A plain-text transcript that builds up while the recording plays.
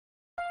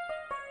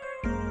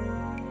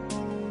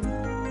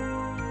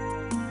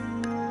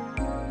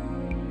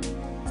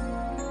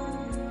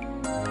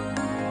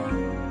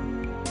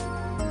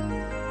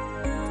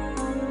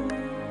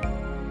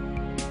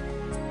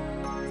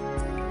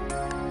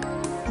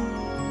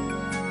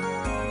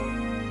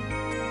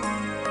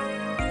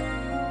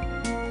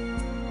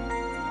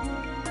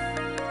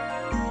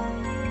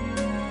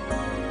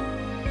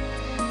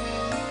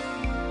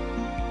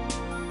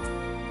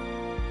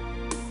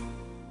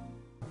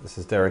This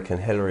is Derek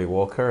and Hilary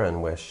Walker,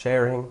 and we're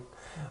sharing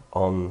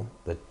on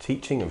the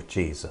teaching of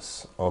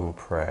Jesus on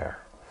prayer,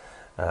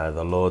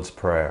 the Lord's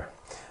Prayer.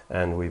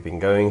 And we've been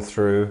going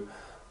through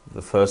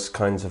the first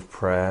kinds of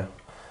prayer,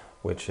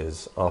 which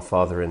is, Our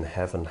Father in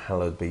heaven,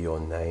 hallowed be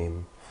your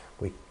name.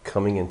 We're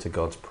coming into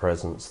God's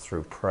presence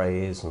through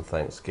praise and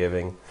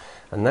thanksgiving.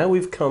 And now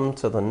we've come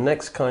to the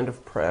next kind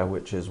of prayer,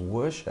 which is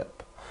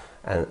worship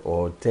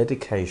or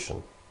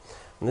dedication.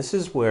 And this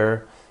is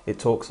where it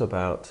talks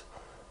about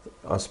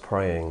us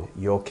praying,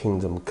 your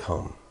kingdom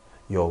come,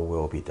 your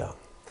will be done.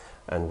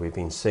 And we've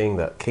been seeing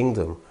that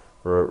kingdom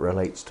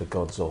relates to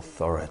God's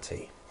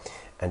authority.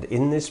 And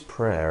in this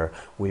prayer,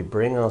 we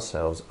bring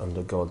ourselves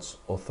under God's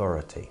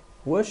authority.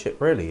 Worship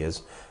really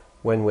is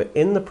when we're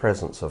in the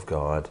presence of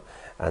God,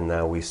 and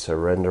now we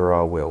surrender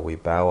our will, we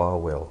bow our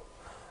will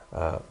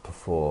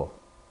before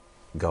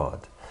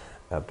God,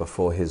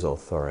 before his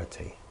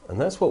authority. And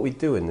that's what we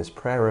do in this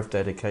prayer of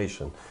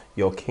dedication.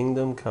 Your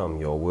kingdom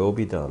come, your will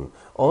be done,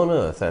 on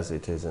earth as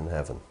it is in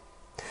heaven.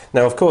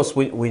 Now, of course,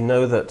 we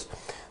know that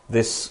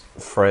this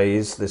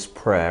phrase, this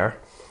prayer,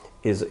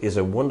 is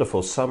a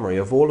wonderful summary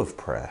of all of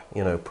prayer.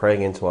 You know,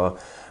 praying for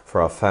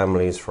our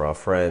families, for our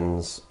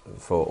friends,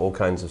 for all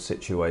kinds of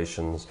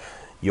situations.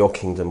 Your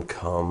kingdom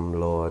come,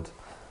 Lord,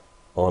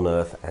 on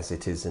earth as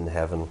it is in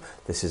heaven.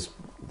 This is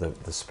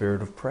the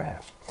spirit of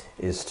prayer,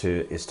 is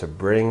to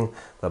bring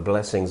the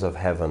blessings of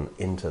heaven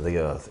into the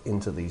earth,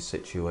 into these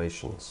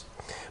situations.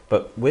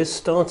 But we're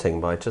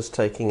starting by just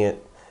taking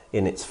it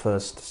in its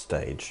first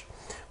stage,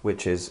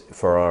 which is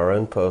for our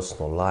own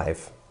personal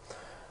life,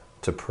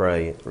 to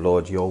pray,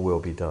 Lord, your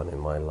will be done in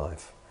my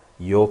life.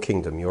 Your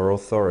kingdom, your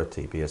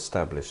authority be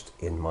established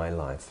in my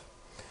life.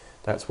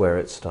 That's where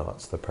it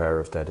starts, the prayer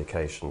of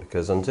dedication,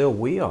 because until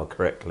we are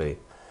correctly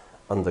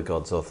under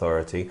God's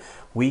authority,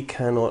 we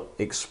cannot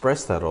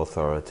express that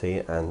authority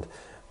and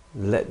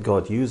let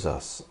God use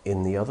us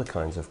in the other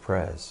kinds of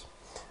prayers,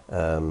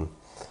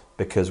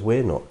 because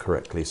we're not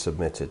correctly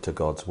submitted to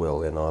God's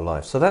will in our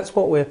life. So that's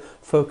what we're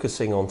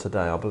focusing on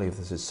today. I believe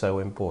this is so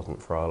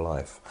important for our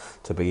life,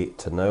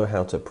 to know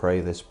how to pray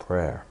this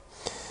prayer.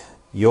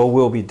 Your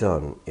will be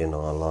done in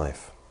our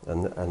life.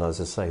 And as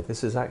I say,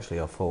 this is actually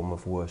a form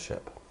of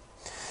worship.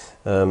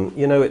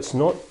 You know, it's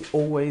not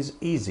always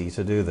easy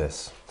to do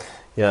this.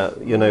 Yeah,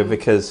 you know,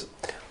 because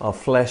our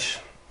flesh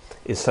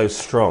is so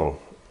strong,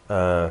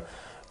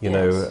 you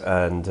know,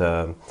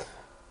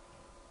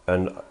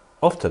 and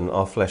often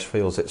our flesh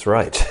feels it's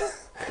right.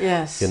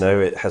 Yes. You know,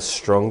 it has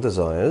strong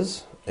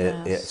desires.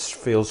 Yes. It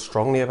feels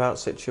strongly about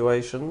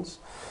situations.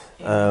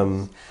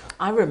 Yes.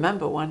 I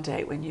remember one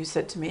day when you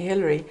said to me,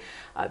 Hilary,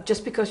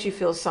 just because you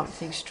feel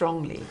something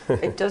strongly,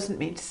 it doesn't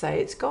mean to say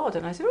it's God.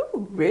 And I said,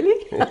 oh,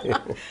 really?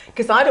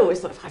 Because I'd always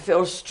thought, if I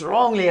feel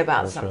strongly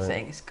about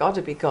something, it's got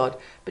to be God.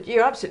 But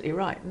you're absolutely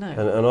right, no.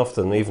 And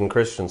often even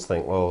Christians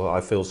think, well,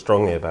 I feel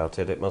strongly about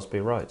it, it must be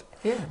right.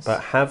 Yes.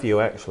 But have you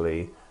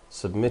actually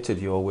submitted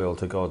your will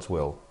to God's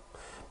will?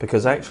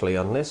 Because actually,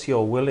 unless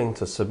you're willing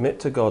to submit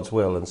to God's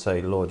will and say,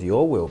 Lord,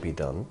 your will be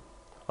done,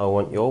 I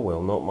want your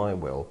will, not my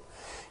will,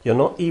 you're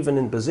not even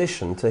in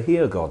position to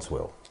hear God's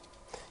will.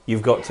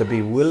 You've got to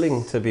be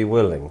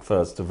willing,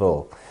 first of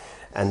all.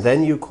 And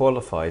then you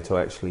qualify to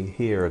actually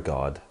hear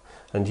God.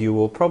 And you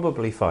will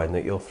probably find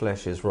that your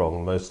flesh is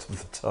wrong most of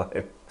the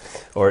time.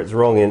 Or it's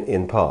wrong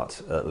in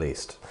part, at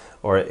least.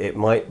 Or it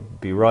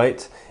might be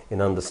right in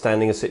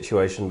understanding a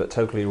situation, but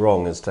totally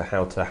wrong as to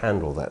how to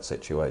handle that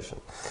situation.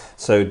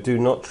 So do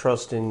not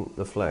trust in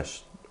the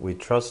flesh. We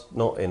trust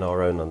not in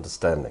our own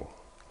understanding.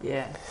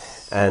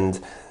 Yes. And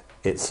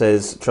it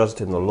says, trust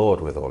in the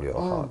Lord with all your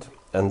heart.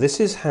 And this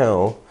is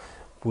how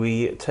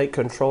we take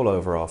control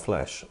over our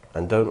flesh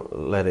and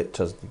don't let it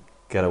just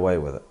go away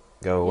with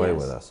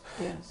us.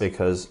 Yes.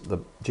 Because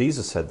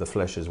Jesus said the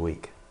flesh is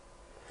weak.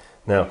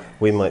 Now,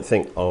 we might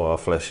think, oh, our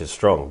flesh is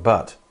strong.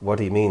 But what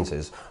he means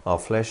is our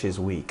flesh is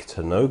weak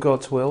to know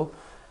God's will,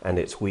 and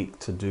it's weak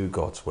to do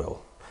God's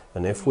will.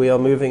 And if we are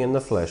moving in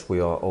the flesh,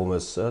 we are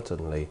almost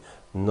certainly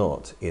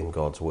not in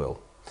God's will.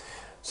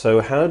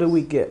 So how do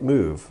we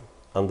move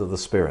under the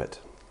Spirit?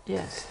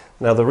 Yes.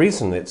 Now, the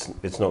reason it's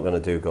not going to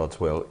do God's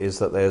will is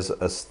that there's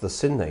the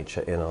sin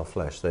nature in our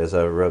flesh. There's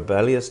a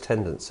rebellious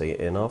tendency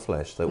in our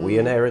flesh that we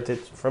inherited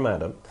from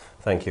Adam.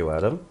 Thank you,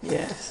 Adam.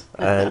 Yes.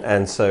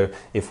 and so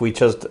if we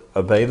just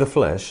obey the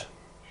flesh,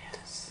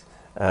 Yes.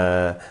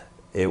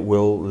 It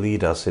will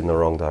lead us in the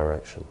wrong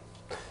direction.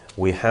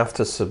 We have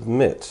to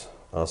submit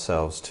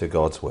ourselves to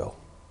God's will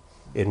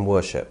in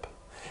worship.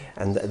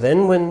 And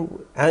then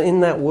in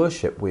that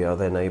worship, we are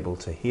then able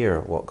to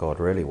hear what God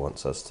really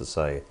wants us to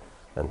say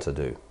and to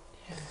do.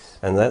 Yes.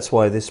 And that's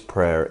why this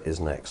prayer is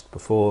next,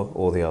 before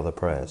all the other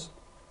prayers.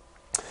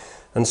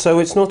 And so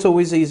it's not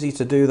always easy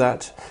to do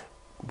that,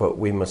 but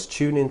we must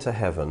tune into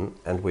heaven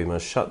and we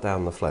must shut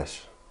down the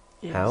flesh.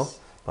 Yes. How?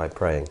 By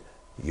praying,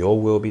 your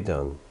will be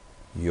done,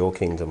 your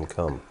kingdom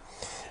come.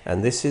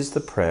 And this is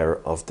the prayer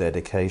of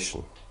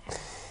dedication.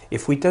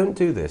 If we don't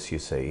do this, you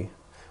see,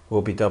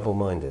 we'll be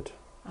double-minded.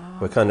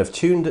 We're kind of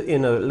tuned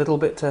in a little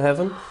bit to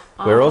heaven.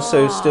 We're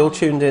also still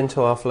tuned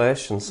into our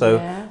flesh, and so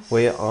Yes.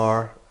 we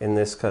are in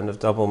this kind of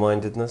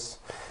double-mindedness,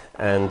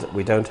 and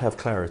we don't have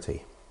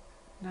clarity.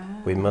 No.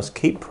 We must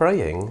keep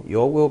praying,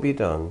 your will be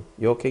done,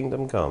 your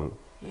kingdom come,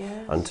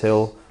 Yes.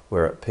 until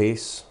we're at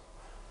peace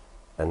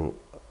and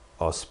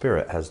our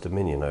spirit has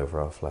dominion over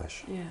our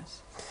flesh.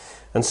 Yes.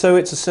 And so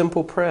it's a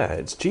simple prayer.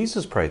 It's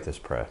Jesus prayed this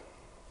prayer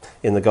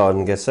in the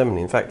Garden of Gethsemane.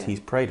 In fact, Yeah. he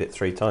prayed it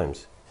 3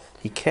 times.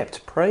 He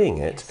kept praying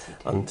it Yes, he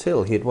did.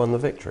 until he had won the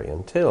victory,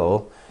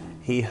 until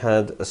he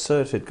had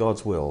asserted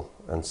God's will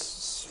and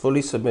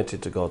fully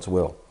submitted to God's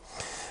will.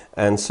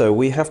 And so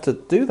we have to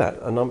do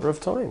that a number of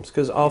times,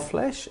 because our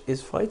flesh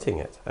is fighting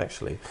it,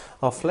 actually.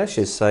 Our flesh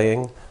is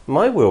saying,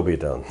 my will be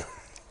done.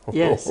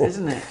 Yes,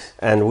 isn't it?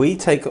 And we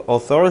take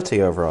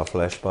authority over our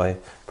flesh by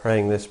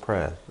praying this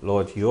prayer.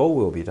 Lord, your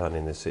will be done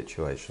in this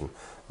situation,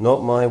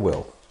 not my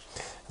will.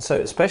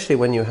 So especially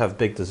when you have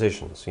big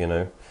decisions, you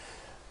know,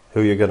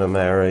 who you're going to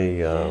marry,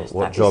 Yes,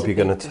 what that is job a you're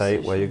going to big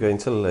take, where you're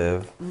decision. going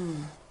to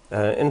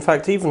live. In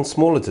fact, even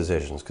smaller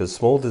decisions, because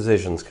small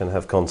decisions can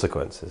have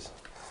consequences.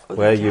 Oh,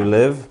 Where they you can.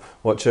 live,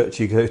 what church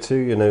you go to,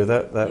 you know,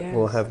 that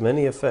will Yes. have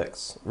many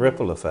effects,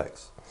 ripple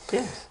effects.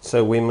 Yes.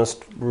 So we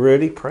must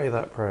really pray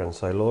that prayer and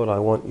say, Lord, I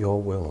want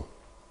your will.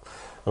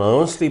 And I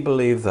honestly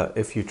believe that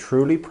if you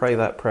truly pray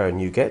that prayer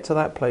and you get to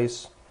that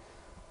place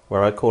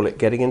where I call it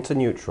getting into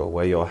neutral,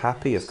 where you're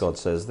happy if God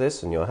says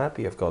this and you're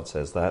happy if God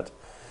says that,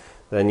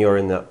 then you're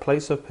in that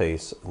place of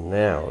peace.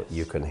 Now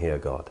you can hear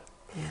God,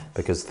 Yes.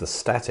 because the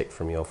static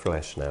from your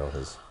flesh now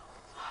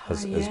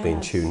has been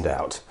Yes. tuned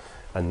out,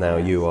 and now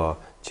Yes. you are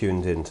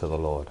tuned into the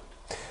Lord.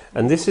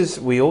 And this is,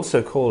 we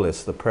also call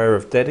this the prayer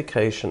of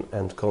dedication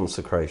and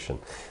consecration.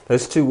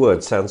 Those 2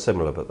 words sound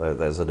similar, but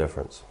there's a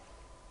difference.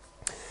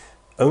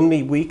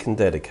 Only we can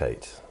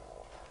dedicate,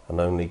 and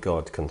only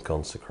God can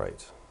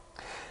consecrate.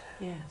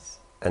 Yes.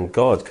 And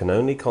God can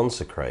only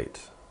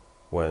consecrate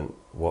when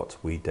what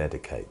we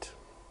dedicate.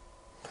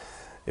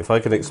 If I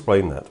could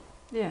explain that.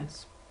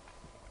 Yes.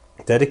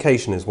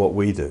 Dedication is what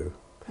we do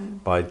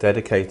by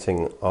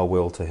dedicating our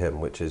will to Him,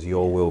 which is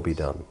your will be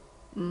done.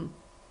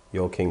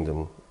 Your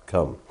kingdom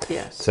come.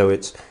 Yes. So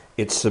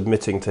it's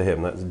submitting to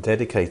Him, that's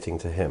dedicating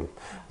to Him.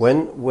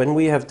 When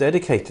we have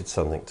dedicated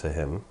something to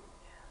Him,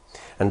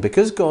 and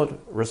because God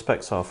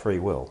respects our free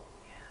will,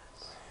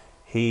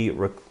 He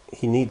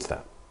needs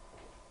that.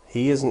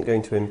 He isn't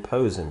going to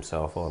impose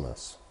Himself on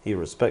us. He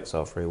respects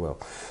our free will.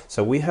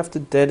 So we have to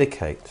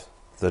dedicate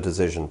the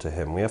decision to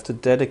Him. We have to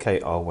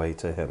dedicate our way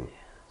to Him.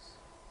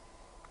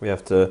 We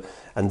have to,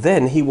 and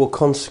then He will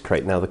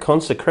consecrate. Now the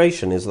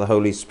consecration is the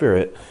Holy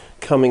Spirit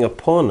coming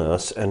upon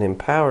us and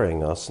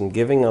empowering us and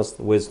giving us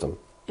the wisdom.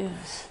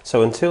 Yes.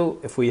 So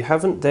if we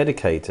haven't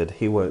dedicated,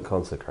 He won't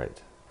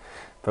consecrate.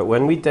 But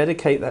when we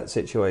dedicate that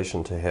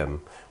situation to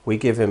Him, we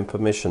give Him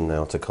permission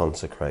now to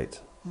consecrate.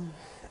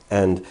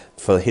 And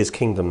for His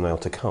kingdom now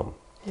to come.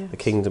 Yes. The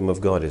kingdom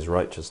of God is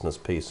righteousness,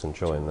 peace and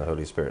joy in the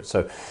Holy Spirit.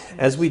 So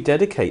as we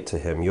dedicate to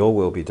Him, your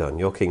will be done,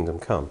 your kingdom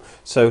come.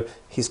 So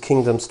His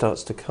kingdom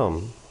starts to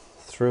come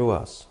through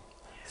us,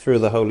 through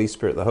the Holy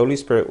Spirit. The Holy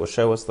Spirit will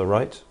show us the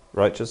right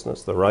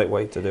righteousness, the right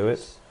way to do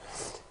it.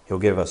 He'll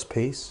give us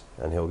peace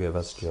and He'll give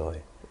us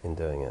joy in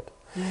doing it.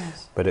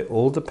 Yes. But it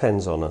all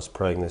depends on us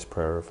praying this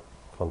prayer of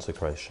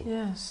consecration.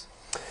 Yes.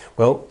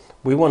 Well,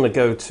 we want to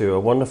go to a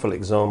wonderful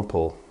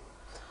example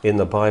in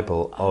the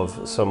Bible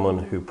of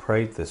someone who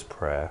prayed this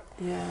prayer.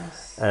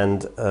 Yes.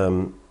 And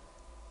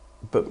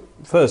but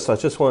first I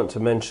just want to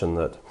mention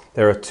that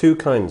there are 2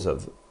 kinds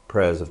of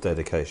prayers of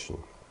dedication.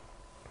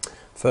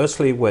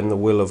 Firstly, when the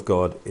will of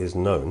God is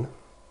known,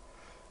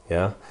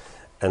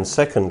 and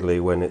secondly,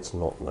 when it's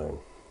not known.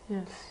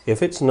 Yes.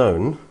 If it's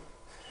known,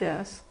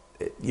 Yes.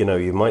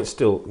 you might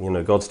still,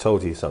 God's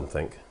told you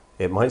something.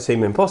 It might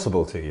seem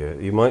impossible to you.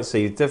 You might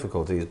see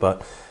difficulties,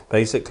 but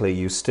basically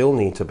you still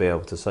need to be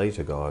able to say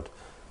to God,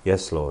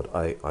 yes, Lord,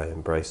 I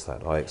embrace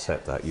that. I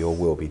accept that. Your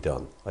will be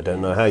done. I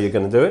don't know how you're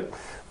going to do it,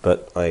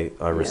 but I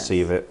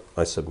receive it.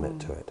 I submit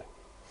to it.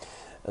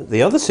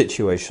 The other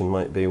situation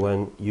might be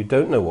when you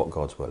don't know what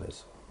God's will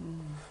is.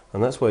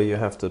 And that's where you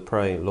have to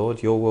pray,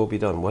 Lord, your will be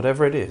done.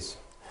 Whatever it is.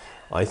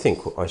 I think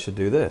I should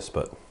do this,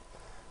 but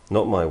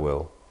not my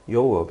will.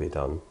 Your will be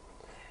done.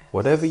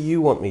 Whatever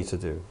you want me to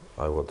do,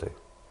 I will do.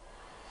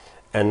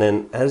 And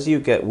then as you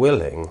get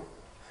willing,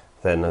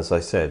 then as I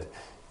said,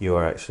 you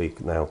are actually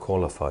now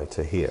qualified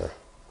to hear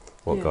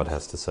what God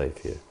has to say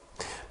to you.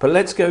 But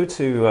let's go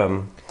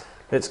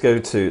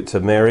to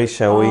Mary,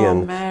 shall we?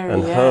 And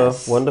Mary, her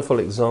wonderful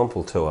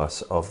example to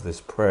us of this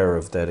prayer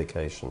of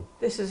dedication.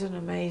 This is an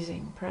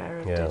amazing prayer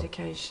of Yeah.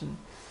 dedication.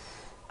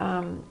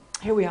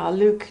 Here we are,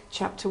 Luke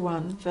chapter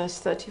 1, verse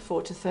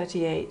 34 to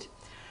 38.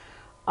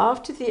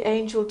 After the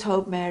angel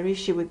told Mary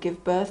she would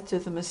give birth to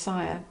the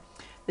Messiah,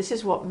 this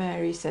is what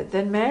Mary said.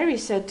 Then Mary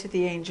said to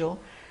the angel,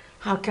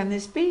 "How can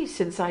this be,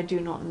 since I do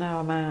not know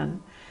a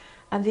man?"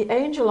 And the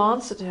angel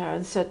answered her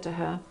and said to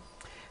her,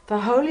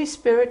 "The Holy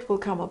Spirit will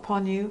come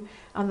upon you,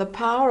 and the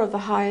power of the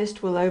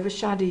Highest will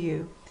overshadow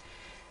you.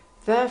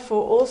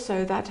 Therefore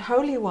also that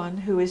Holy One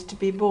who is to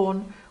be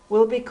born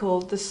will be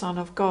called the Son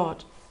of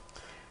God."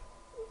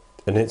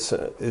 And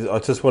I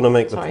just want to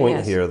make the point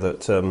yes. here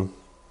that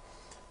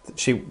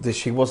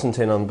she wasn't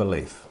in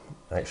unbelief.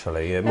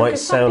 Actually, it No, might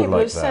 'cause some sound people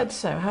like have that. said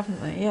so,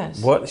 haven't they?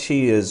 Yes. What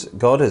she is,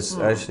 God has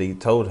actually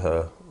told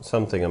her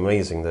something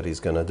amazing that He's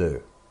going to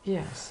do,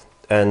 Yes.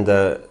 and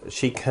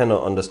she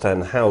cannot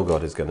understand how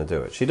God is going to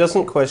do it. She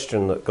doesn't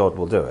question that God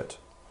will do it.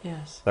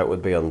 Yes. That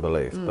would be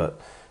unbelief, but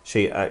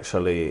she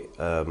actually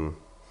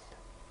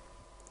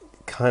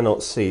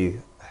cannot see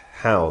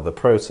how the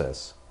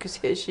process, Because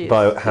here she is.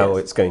 by how yes.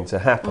 it's going to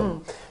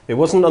happen. It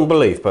wasn't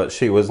unbelief, but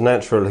she was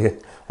naturally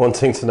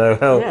wanting to know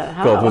how Yeah,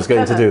 God how? was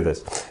going to do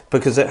this.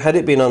 Because had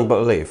it been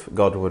unbelief,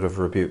 God would have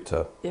rebuked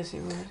her. Yes, he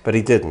would. But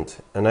He didn't,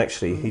 and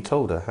actually He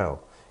told her how.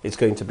 It's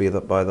going to be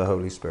by the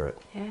Holy Spirit.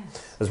 Yes.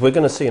 As we're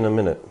going to see in a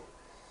minute,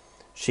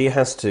 she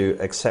has to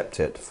accept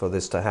it for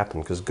this to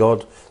happen, because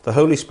God, the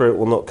Holy Spirit,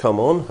 will not come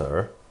on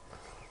her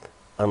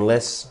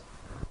unless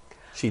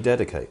she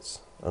dedicates,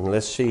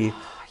 unless she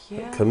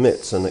Yes.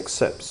 commits and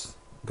accepts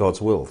God's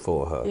will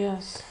for her.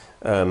 Yes.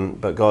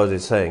 But God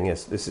is saying,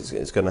 yes,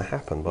 it's going to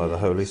happen by the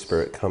Holy Yes.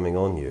 Spirit coming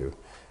on you.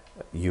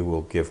 You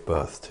will give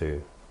birth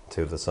to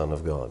the Son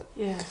of God.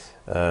 Yes.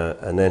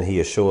 And then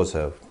He assures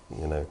her,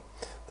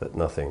 that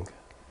nothing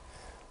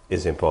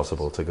is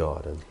impossible to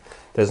God. And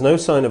there's no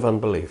sign of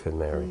unbelief in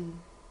Mary.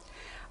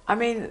 I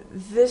mean,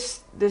 this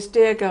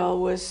dear girl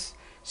was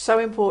so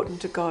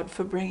important to God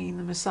for bringing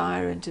the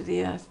Messiah into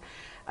the earth.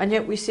 And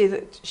yet we see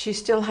that she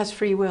still has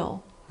free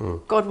will.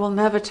 God will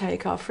never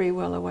take our free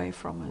will away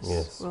from us,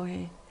 Yes. will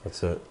He?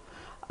 That's it.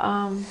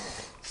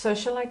 So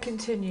shall I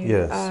continue?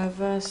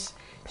 Yes.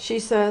 She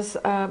says,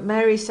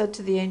 Mary said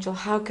to the angel,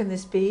 "How can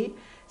this be,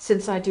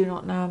 since I do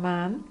not know a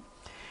man?"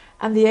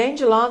 And the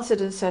angel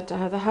answered and said to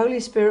her, "The Holy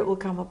Spirit will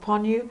come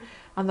upon you,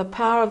 and the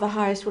power of the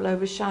highest will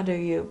overshadow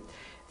you.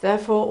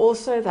 Therefore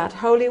also that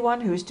Holy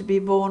One who is to be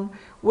born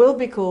will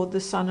be called the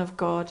Son of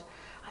God."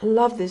 I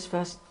love this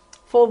verse.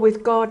 "For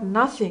with God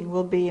nothing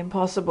will be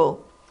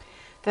impossible."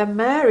 Then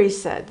Mary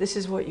said, this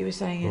is what you were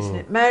saying, isn't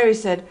it? Mary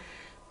said,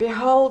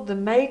 "Behold, the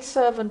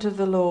maidservant of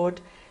the Lord,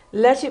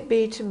 let it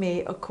be to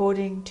me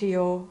according to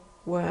your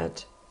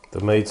word." The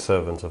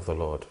maidservant of the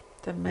Lord.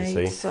 The You see?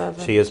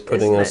 maidservant. She is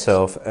putting isn't it?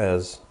 herself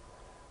as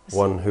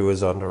one who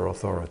is under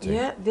authority.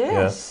 Yeah,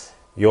 yes.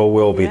 Your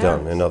will be Yes.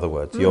 done, in other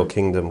words. Your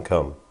kingdom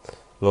come.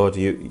 Lord,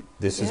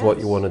 this is what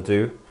you Yes. want to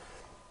do.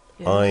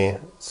 Yes. I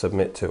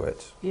submit to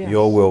it. Yes.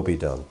 Your will be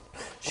done.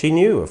 She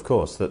knew, of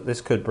course, that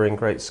this could bring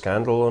great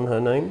scandal on her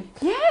name,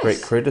 Yes.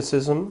 great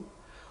criticism.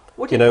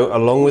 Would You it- know,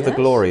 along with the Yes.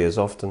 glory is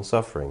often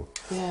suffering.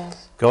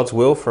 Yes. God's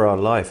will for our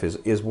life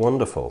is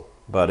wonderful,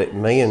 but it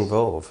may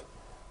involve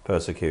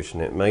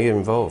persecution. It may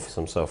involve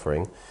some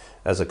suffering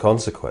as a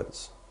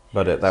consequence,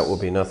 but that will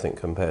be nothing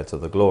compared to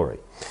the glory.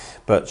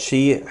 But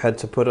she had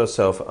to put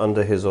herself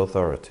under His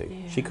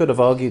authority. Yeah. She could have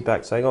argued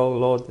back saying, "Oh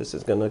Lord, this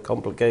is going to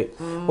complicate.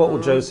 What will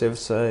Joseph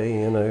say?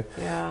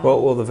 Yeah.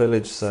 What will the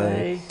village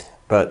say?"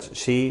 But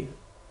she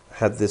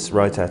had this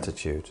right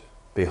attitude.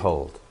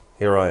 "Behold,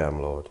 here I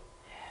am, Lord.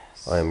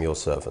 Yes. I am your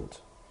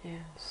servant."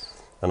 Yes.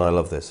 And I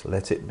love this.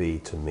 "Let it be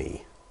to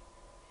me.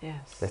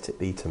 Yes. Let it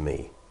be to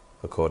me,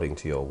 according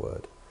to your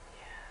word."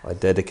 I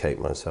dedicate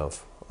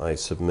myself. I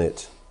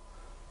submit.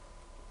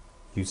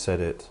 You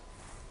said it.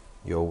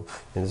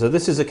 And so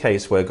this is a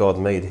case where God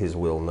made His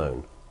will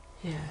known.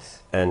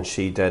 Yes. And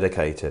she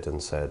dedicated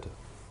and said,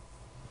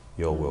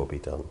 "Your will be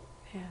done.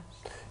 Yes.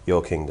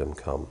 Your kingdom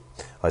come.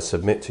 I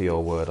submit to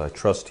your word. I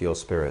trust your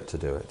Spirit to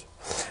do it."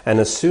 And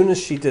as soon as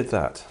she did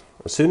that,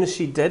 as soon as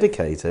she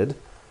dedicated,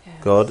 Yes.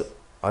 God,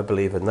 I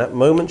believe in that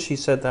moment she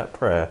said that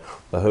prayer,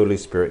 the Holy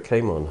Spirit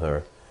came on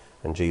her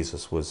and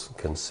Jesus was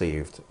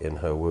conceived in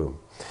her womb.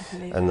 I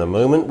believe And it. the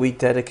moment we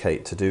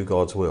dedicate to do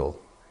God's will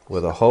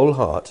with a whole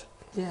heart,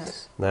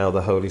 Yes. now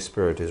the Holy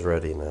Spirit is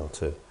ready now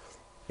to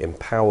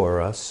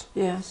empower us,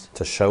 Yes.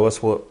 to show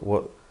us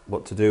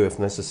what to do if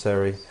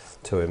necessary,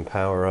 to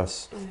empower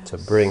us, to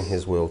Yes. bring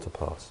His will to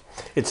pass.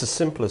 It's as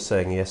simple as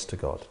saying yes to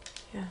God.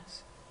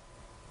 Yes.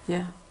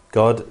 Yeah.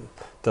 God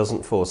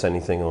doesn't force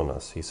anything on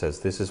us. He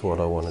says, "This is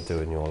what I want to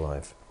do in your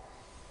life."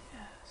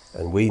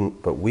 Yes. And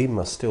we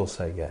must still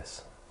say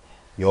yes.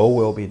 Your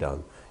will be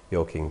done,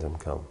 your kingdom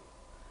come.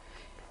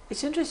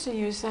 It's interesting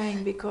you're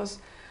saying, because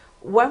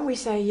when we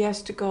say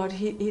yes to God,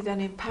 he then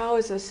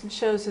empowers us and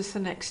shows us the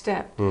next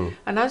step.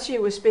 And as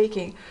you were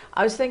speaking,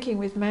 I was thinking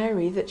with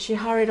Mary that she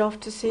hurried off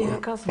to see her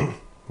cousin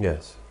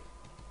Yes.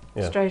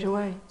 Yeah. straight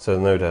away. So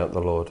no doubt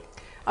the Lord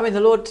I mean,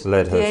 the Lord,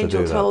 led her the to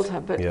angel do that. told her,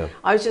 but Yeah.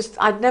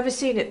 I'd never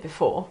seen it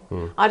before.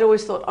 I'd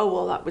always thought, oh,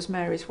 well, that was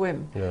Mary's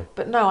whim. Yeah.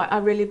 But no, I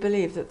really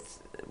believe that,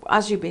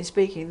 as you've been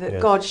speaking, that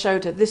Yes. God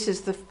showed her this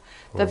is the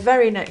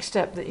very next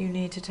step that you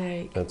need to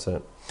take. That's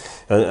it.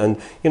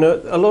 And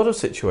a lot of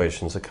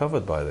situations are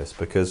covered by this,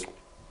 because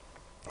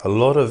a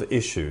lot of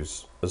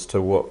issues as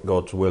to what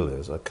God's will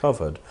is are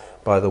covered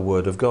by the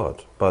Word of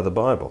God, by the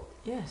Bible.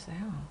 Yes, they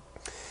are.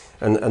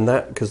 And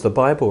that, because the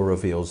Bible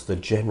reveals the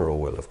general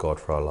will of God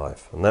for our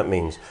life. And that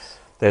means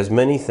there's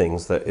many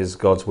things that is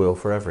God's will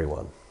for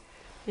everyone.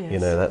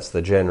 Yes. That's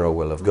the general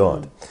will of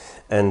God.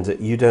 And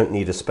you don't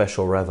need a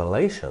special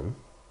revelation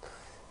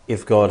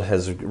if God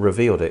has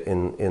revealed it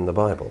in the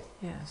Bible.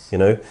 Yes.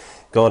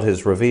 God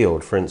has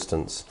revealed, for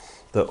instance,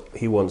 that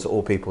he wants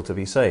all people to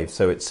be saved.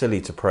 So it's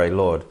silly to pray,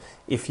 Lord,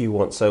 if you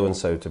want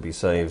so-and-so to be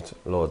saved,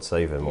 Lord,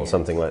 save him, or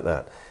something like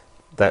that.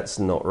 That's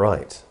not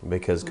right,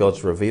 because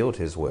God's revealed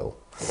his will.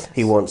 Yes.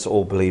 He wants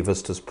all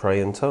believers to pray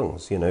in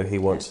tongues. You know, he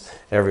wants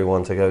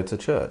everyone to go to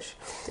church.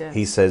 Yes.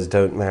 He says,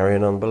 don't marry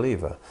an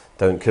unbeliever.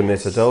 Don't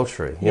commit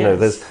adultery. You know,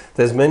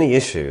 there's many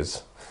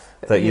issues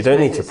that you don't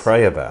need to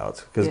pray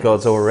about, because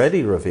God's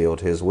already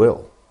revealed his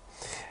will.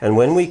 And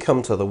when we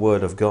come to the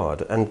Word of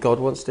God, and God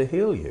wants to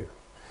heal you,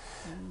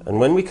 and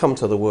when we come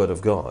to the Word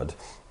of God,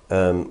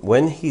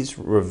 when he's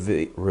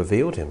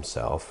revealed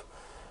himself,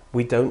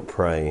 we don't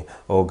pray,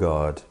 oh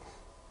God,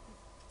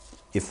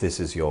 if this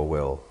is your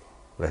will,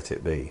 let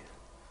it be.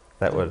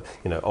 That would,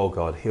 oh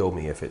God, heal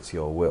me if it's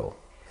your will.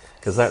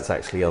 Because that's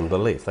actually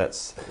unbelief.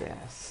 That's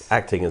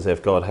acting as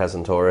if God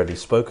hasn't already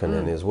spoken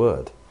in his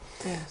word.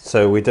 Yes.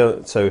 So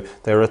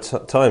there are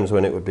times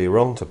when it would be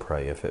wrong to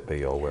pray if it be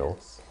your will,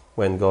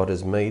 when God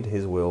has made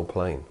his will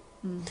plain.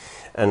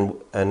 And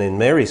in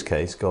Mary's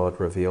case, God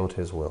revealed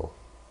his will.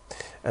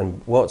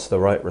 And what's the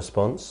right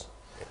response?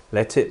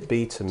 Let it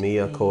be to me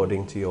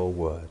according to your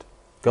word.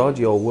 God,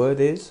 your word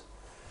is,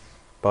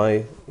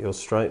 by your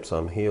stripes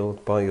I'm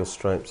healed, by your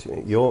stripes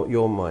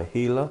you're my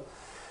healer.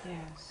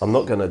 Yes. I'm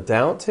not going to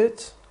doubt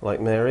it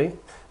like Mary,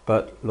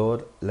 but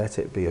Lord, let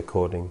it be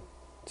according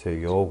to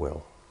your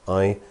will.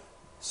 I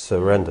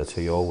surrender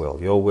to your will.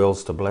 Your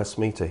will's to bless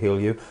me, to heal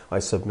you. I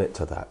submit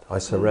to that. I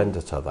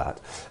surrender to that.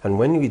 And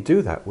when we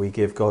do that, we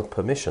give God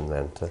permission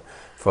then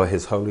for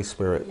his Holy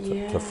Spirit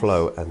to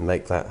flow and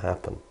make that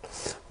happen.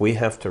 We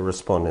have to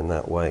respond in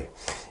that way.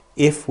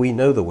 If we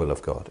know the will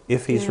of God,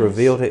 if he's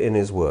revealed it in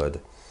his word,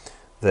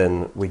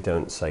 then we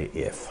don't say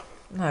if.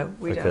 No,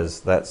 we don't.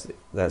 Because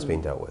that's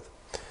been dealt with.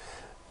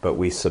 But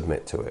we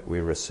submit to it.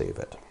 We receive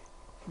it.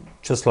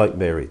 Just like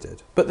Mary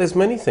did. But there's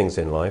many things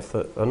in life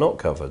that are not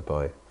covered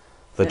by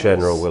the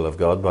general will of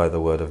God, by the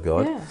word of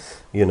God.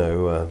 Yes.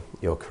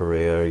 Your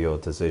career, your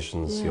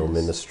decisions, your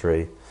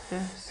ministry,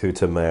 who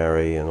to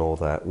marry and all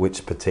that,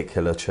 which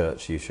particular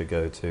church you should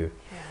go to.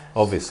 Yes.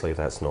 Obviously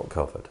that's not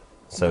covered.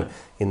 So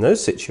in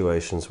those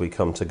situations we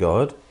come to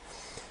God,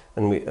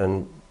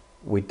 and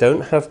we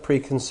don't have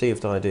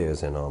preconceived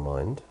ideas in our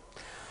mind.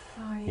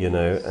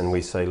 And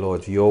we say,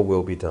 Lord, your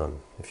will be done.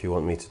 If you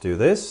want me to do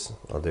this,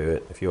 I'll do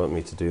it. If you want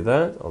me to do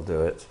that, I'll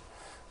do it.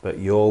 But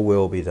your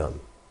will be done.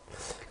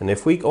 And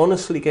if we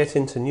honestly get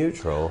into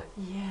neutral,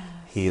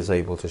 he is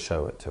able to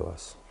show it to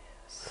us.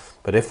 Yes.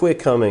 But if we're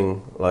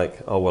coming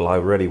like, oh, well, I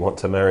really want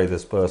to marry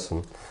this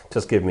person,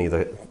 just give me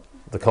the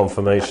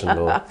confirmation,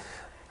 or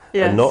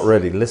and not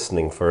really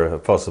listening for a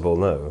possible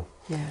no,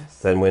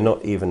 then we're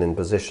not even in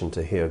position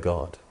to hear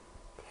God.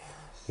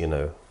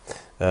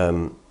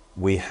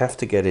 We have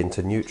to get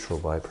into neutral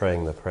by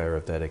praying the prayer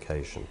of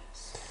dedication.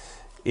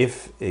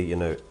 If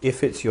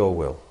it's your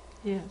will,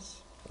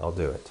 I'll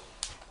do it.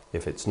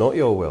 If it's not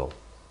your will,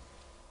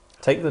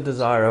 take the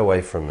desire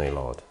away from me,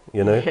 Lord.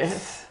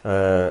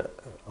 I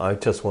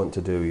just want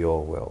to do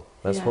your will.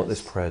 That's what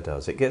this prayer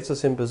does. It gets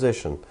us in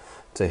position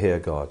to hear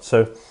God.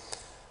 So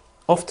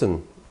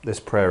often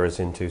this prayer is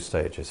in two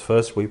stages.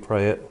 First, we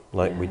pray it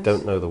like we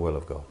don't know the will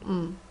of God.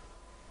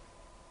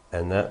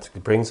 And that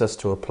brings us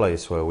to a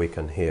place where we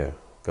can hear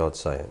God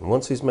say it. And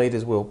once he's made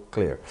his will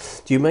clear,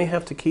 you may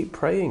have to keep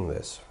praying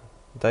this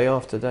day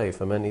after day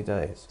for many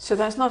days. So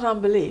that's not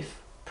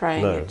unbelief,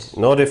 praying it?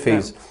 No, not if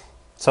he's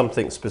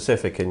something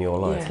specific in your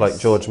life, like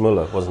George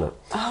Muller, wasn't it?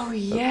 Oh,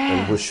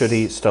 yes. And should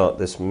he start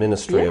this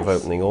ministry of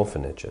opening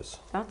orphanages?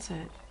 That's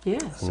it.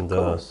 Yes, and, of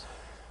course.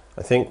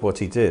 I think what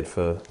he did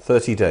for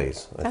 30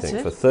 days,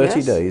 for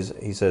 30 days,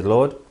 he said,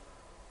 Lord,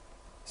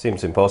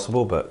 seems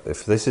impossible, but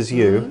if this is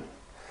you,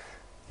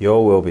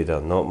 your will be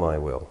done, not my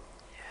will.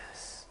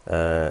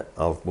 I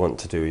want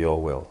to do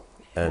your will.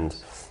 And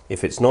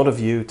if it's not of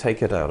you,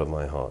 take it out of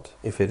my heart.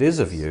 If it is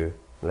of you,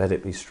 let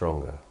it be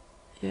stronger.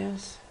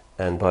 Yes.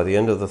 And by the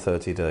end of the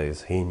 30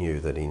 days, he knew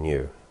that he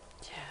knew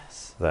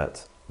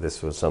that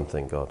this was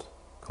something God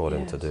called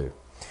him to do.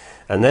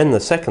 And then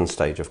the second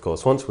stage, of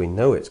course, once we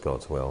know it's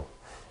God's will,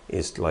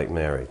 is like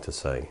Mary to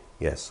say,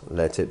 yes,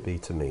 let it be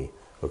to me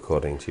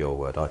according to your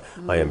word.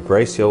 I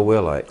embrace your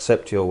will, I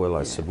accept your will,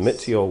 I submit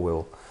to your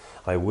will.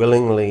 I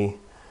willingly,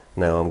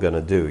 now I'm going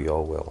to do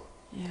your will.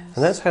 Yes.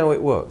 And that's how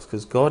it works,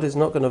 because God is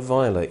not going to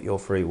violate your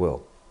free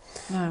will,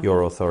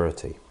 your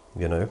authority,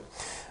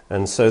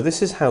 And so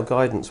this is how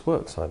guidance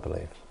works, I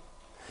believe.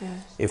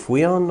 Yes. If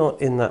we are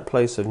not in that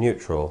place of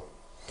neutral,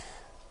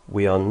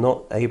 we are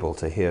not able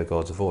to hear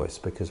God's voice,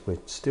 because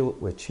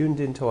we're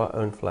tuned into our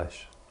own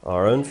flesh,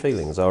 our own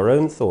feelings, our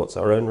own thoughts,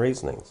 our own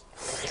reasonings.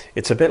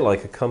 It's a bit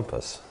like a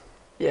compass.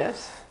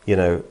 Yes.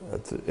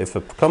 If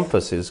a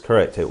compass is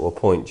correct, it will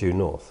point due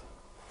north.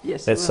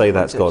 Yes. Let's say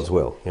that's God's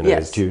will,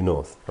 it's due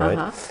north,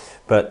 right?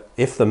 But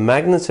if the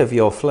magnet of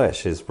your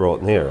flesh is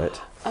brought near it,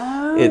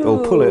 it will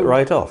pull it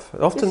right off.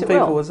 Often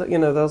people will say,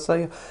 they'll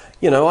say,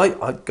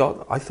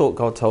 I thought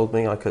God told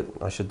me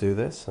I should do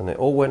this, and it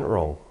all went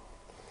wrong.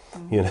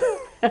 And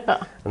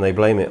they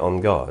blame it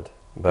on God.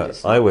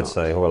 But I would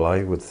say, well,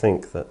 I would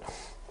think that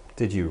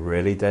Did you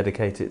really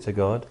dedicate it to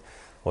God?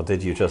 Or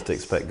did you just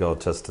expect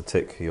God just to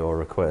tick your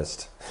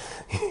request?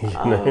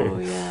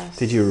 Yes.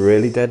 Did you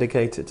really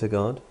dedicate it to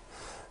God?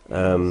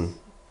 Yes.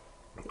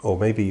 Or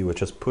maybe you were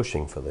just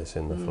pushing for this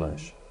in the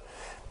flesh.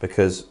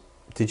 Because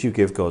did you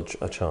give God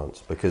a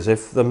chance? Because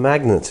if the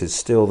magnet is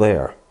still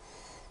there,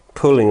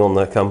 pulling on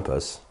the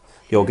compass,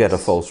 you'll get a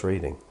false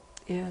reading.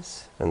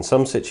 Yes. And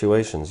some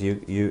situations,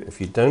 you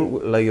if you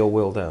don't lay your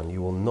will down,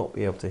 you will not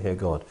be able to hear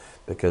God,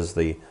 because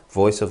the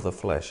voice of the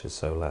flesh is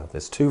so loud.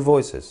 There's two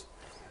voices,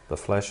 the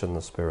flesh and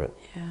the spirit.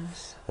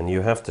 Yes. And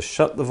you have to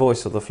shut the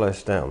voice of the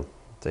flesh down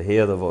to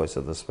hear the voice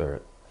of the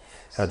spirit.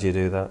 Yes. How do you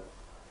do that?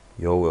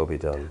 Your will be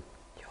done.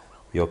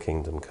 Your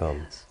kingdom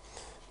come. Yes.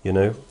 You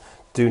know,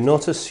 do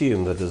not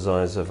assume the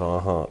desires of our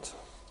heart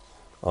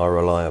are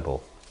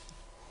reliable.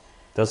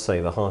 It does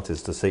say the heart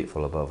is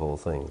deceitful above all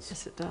things.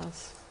 Yes, it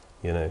does.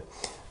 You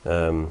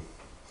know,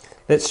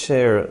 let's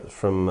share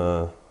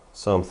from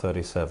Psalm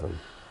 37.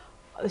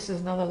 This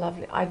is another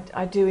lovely.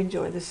 I do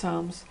enjoy the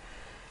Psalms.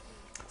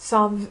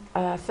 Psalm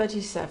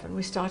 37.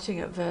 We're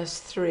starting at verse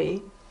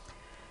 3.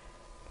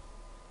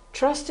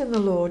 Trust in the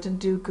Lord and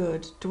do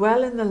good.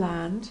 Dwell in the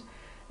land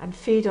and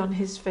feed on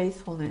his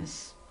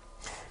faithfulness.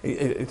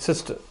 It's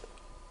just,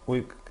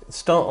 we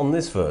start on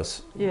this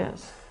verse.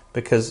 Yes.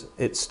 Because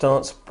it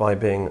starts by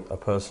being a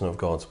person of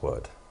God's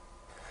word.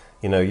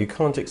 You know, you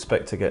can't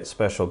expect to get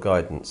special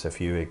guidance if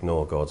you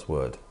ignore God's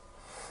word.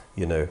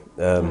 You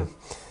know,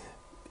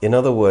 in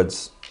other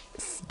words,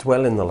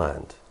 dwell in the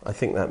land. I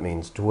think that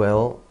means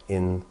dwell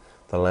in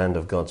the land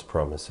of God's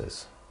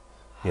promises.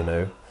 You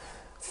know,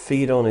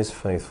 feed on his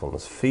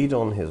faithfulness, feed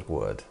on his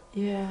word.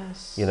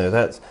 Yes. You know,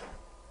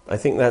 I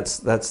think that's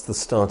the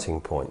starting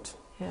point.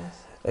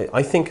 Yes.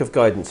 I think of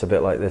guidance a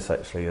bit like this,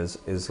 actually,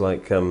 is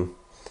like you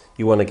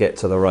want to get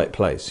to the right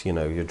place. You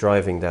know, you're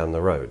driving down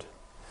the road.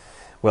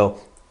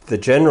 Well, the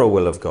general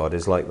will of God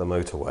is like the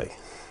motorway.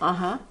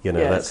 You know,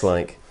 yes. that's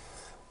like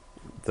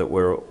that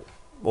we're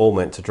all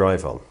meant to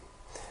drive on.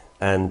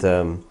 And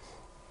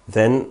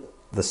then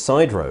the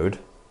side road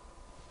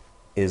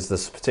is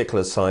this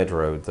particular side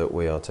road that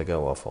we are to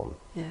go off on.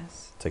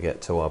 Yes. To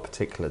get to our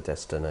particular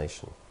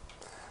destination.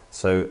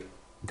 So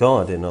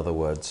God, in other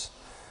words,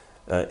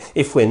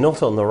 if we're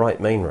not on the right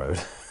main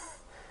road,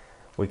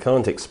 we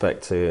can't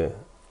expect to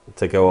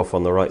go off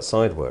on the right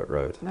side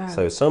road. No.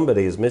 So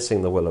somebody is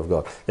missing the will of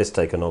God. Let's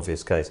take an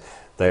obvious case.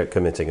 They're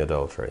committing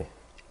adultery,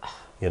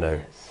 you know,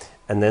 Yes.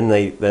 and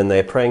then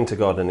they're praying to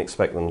God and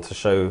expect them to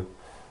show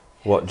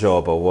what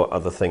job or what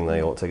other thing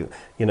they ought to.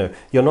 You know,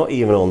 you're not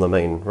even on the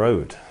main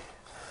road.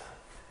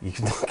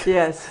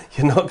 Yes.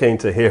 You're not going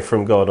to hear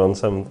from God on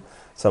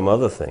some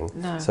other thing.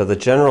 No. So the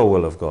general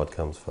will of God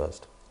comes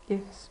first.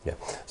 Yes. Yeah.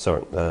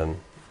 Sorry.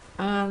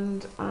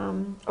 And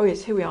oh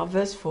yes, here we are,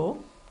 verse 4.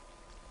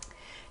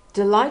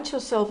 Delight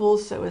yourself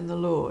also in the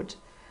Lord,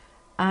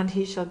 and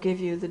he shall give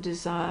you the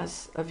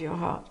desires of your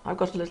heart. I've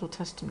got a little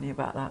testimony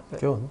about that.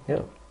 But Go on.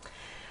 Yeah.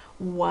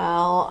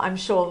 well, I'm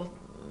sure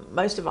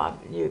most of our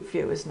new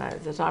viewers know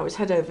that I was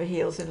head over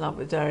heels in love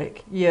with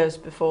Derek years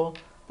before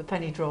the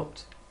penny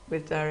dropped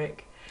with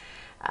Derek.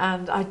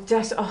 And I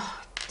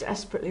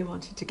desperately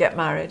wanted to get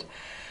married.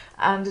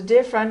 And a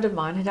dear friend of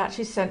mine had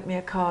actually sent me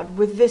a card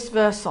with this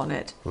verse on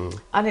it.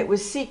 And it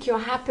was, seek your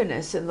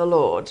happiness in the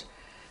Lord,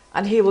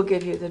 and he will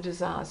give you the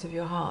desires of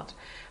your heart.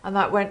 And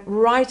that went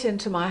right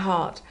into my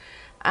heart.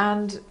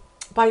 And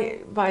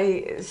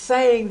by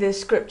saying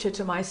this scripture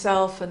to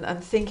myself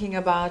and thinking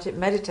about it,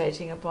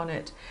 meditating upon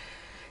it,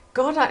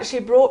 God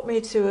actually brought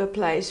me to a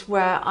place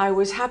where I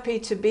was happy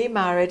to be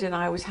married and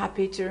I was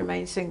happy to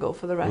remain single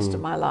for the rest of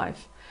my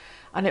life.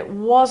 And it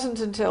wasn't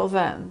until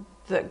then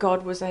that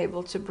God was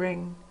able to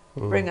bring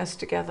us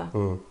together.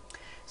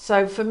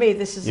 So for me,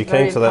 this is you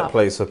came to that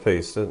place of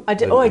peace,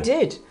 didn't you?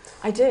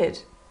 I did.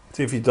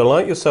 So if you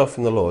delight yourself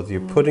in the Lord,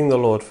 you're putting the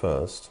Lord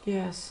first.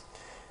 Yes.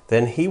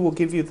 Then he will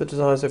give you the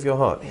desires of your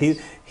heart. Yes.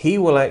 He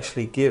will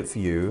actually give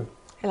you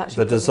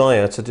the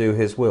desire to do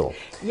his will.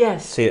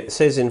 Yes. See, it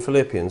says in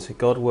Philippians,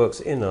 God works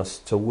in us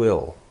to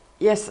will.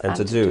 Yes, and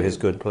to do his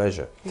good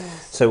pleasure.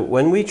 Yes. So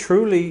when we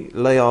truly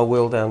lay our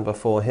will down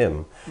before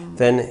him,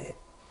 then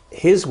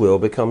his will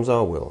becomes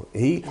our will.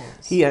 He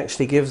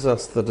actually gives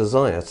us the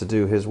desire to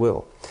do his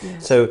will.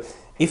 Yes. So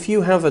if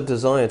you have a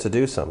desire to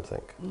do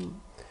something,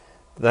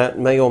 that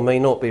may or may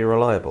not be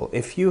reliable.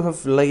 If you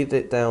have laid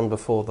it down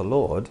before the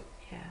Lord,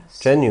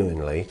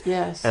 genuinely,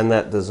 and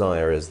that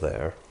desire is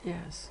there,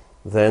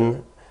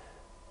 then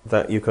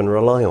that you can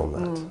rely on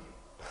that.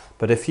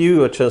 But if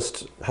you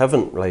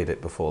haven't laid it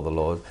before the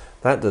Lord,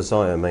 that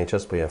desire may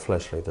just be a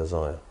fleshly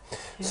desire.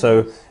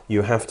 So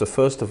you have to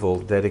first of all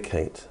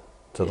dedicate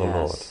to the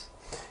Lord.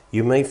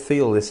 You may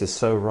feel this is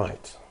so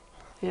right.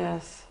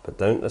 Yes. But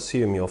don't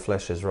assume your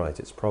flesh is right.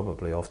 It's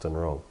probably often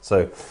wrong.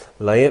 So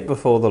lay it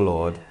before the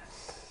Lord,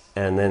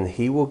 and then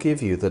he will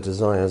give you the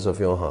desires of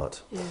your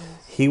heart. Yes.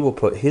 He will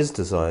put his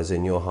desires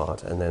in your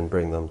heart and then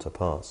bring them to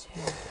pass.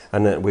 Yes.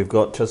 And then we've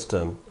got just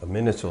a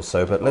minute or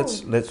so, but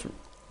let's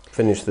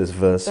finish this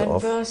verse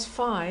off. Verse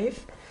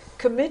 5,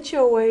 commit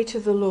your way to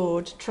the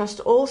Lord, trust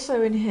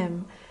also in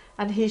him,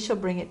 and he shall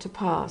bring it to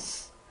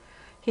pass.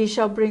 He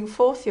shall bring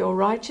forth your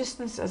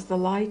righteousness as the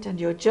light, and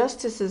your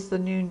justice as the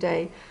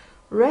noonday.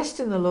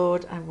 Rest in the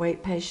Lord and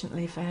wait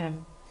patiently for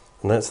him.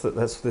 And that's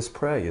this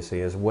prayer, you see,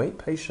 is wait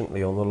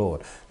patiently on the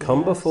Lord.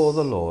 Come before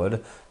the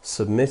Lord,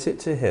 submit it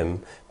to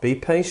him, be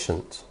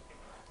patient.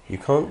 You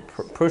can't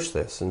push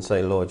this and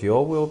say, Lord,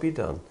 your will be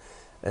done.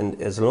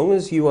 And as long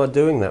as you are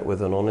doing that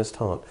with an honest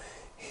heart,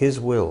 his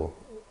will,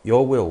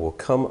 your will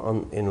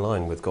come in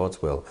line with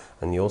God's will,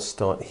 and you'll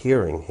start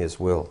hearing his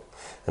will.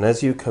 And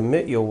as you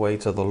commit your way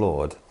to the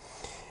Lord,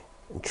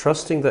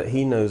 trusting that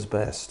he knows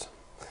best,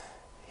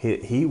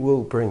 he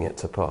will bring it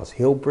to pass.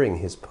 He'll bring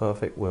his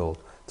perfect will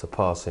to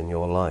pass in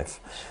your life.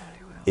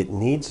 It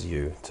needs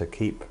you to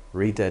keep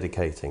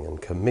rededicating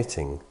and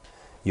committing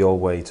your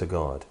way to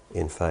God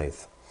in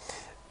faith.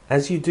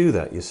 As you do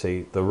that, you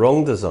see, the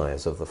wrong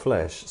desires of the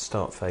flesh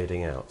start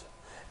fading out,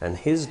 and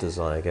his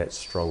desire gets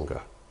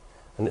stronger.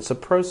 And it's a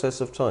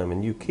process of time,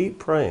 and you keep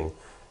praying,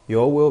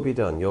 your will be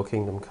done, your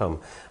kingdom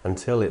come,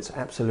 until it's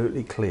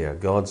absolutely clear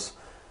God's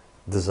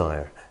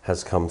desire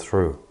has come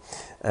through.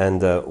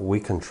 And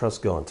we can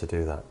trust God to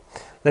do that.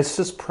 Let's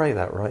just pray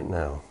that right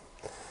now.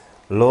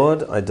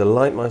 Lord, I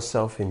delight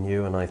myself in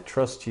you, and I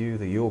trust you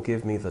that you'll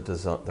give me the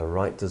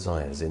right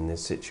desires in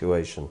this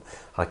situation.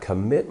 I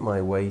commit my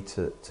way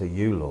to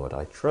you, Lord.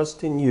 I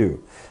trust in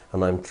you,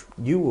 and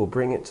you will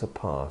bring it to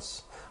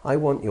pass. I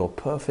want your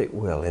perfect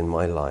will in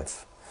my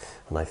life.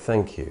 And I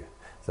thank you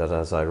that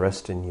as I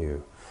rest in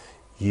you,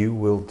 you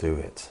will do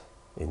it.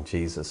 In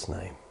Jesus'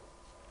 name.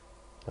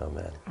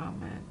 Amen.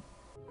 Amen.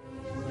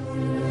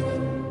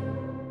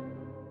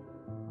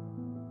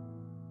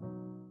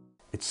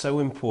 It's so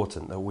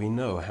important that we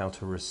know how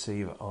to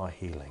receive our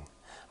healing.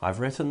 I've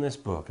written this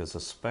book as a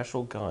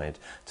special guide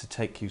to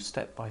take you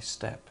step by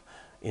step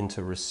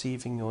into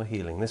receiving your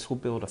healing. This will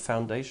build a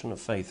foundation of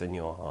faith in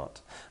your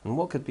heart. And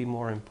what could be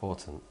more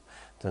important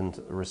than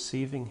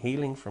receiving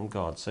healing from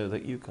God so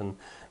that you can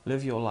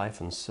live your life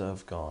and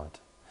serve God?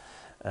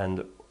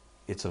 And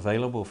it's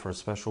available for a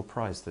special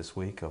price this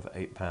week of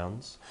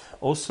 £8.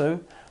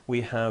 Also,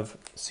 we have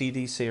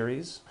CD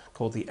series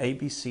called the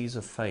ABCs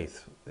of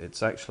Faith.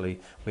 It's actually,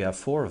 we have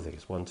 4 of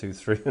these, 1, 2,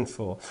 3 and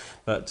 4,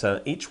 but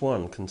each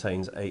one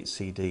contains 8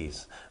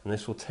 CDs, and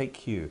this will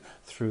take you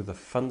through the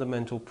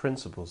fundamental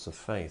principles of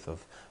faith,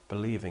 of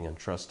believing and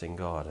trusting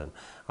God. And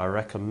I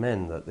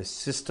recommend that this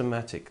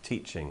systematic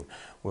teaching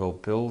will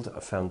build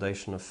a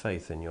foundation of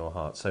faith in your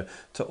heart. So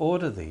to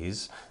order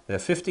these, they're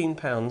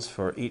 £15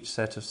 for each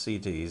set of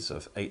CDs,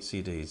 of 8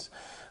 CDs.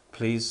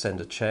 Please send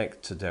a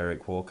cheque to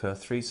Derek Walker,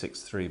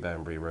 363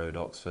 Banbury Road,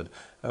 Oxford,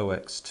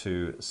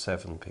 OX2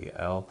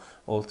 7PL,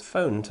 or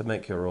phone to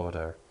make your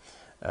order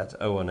at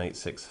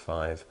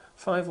 01865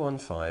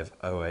 515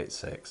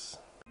 086.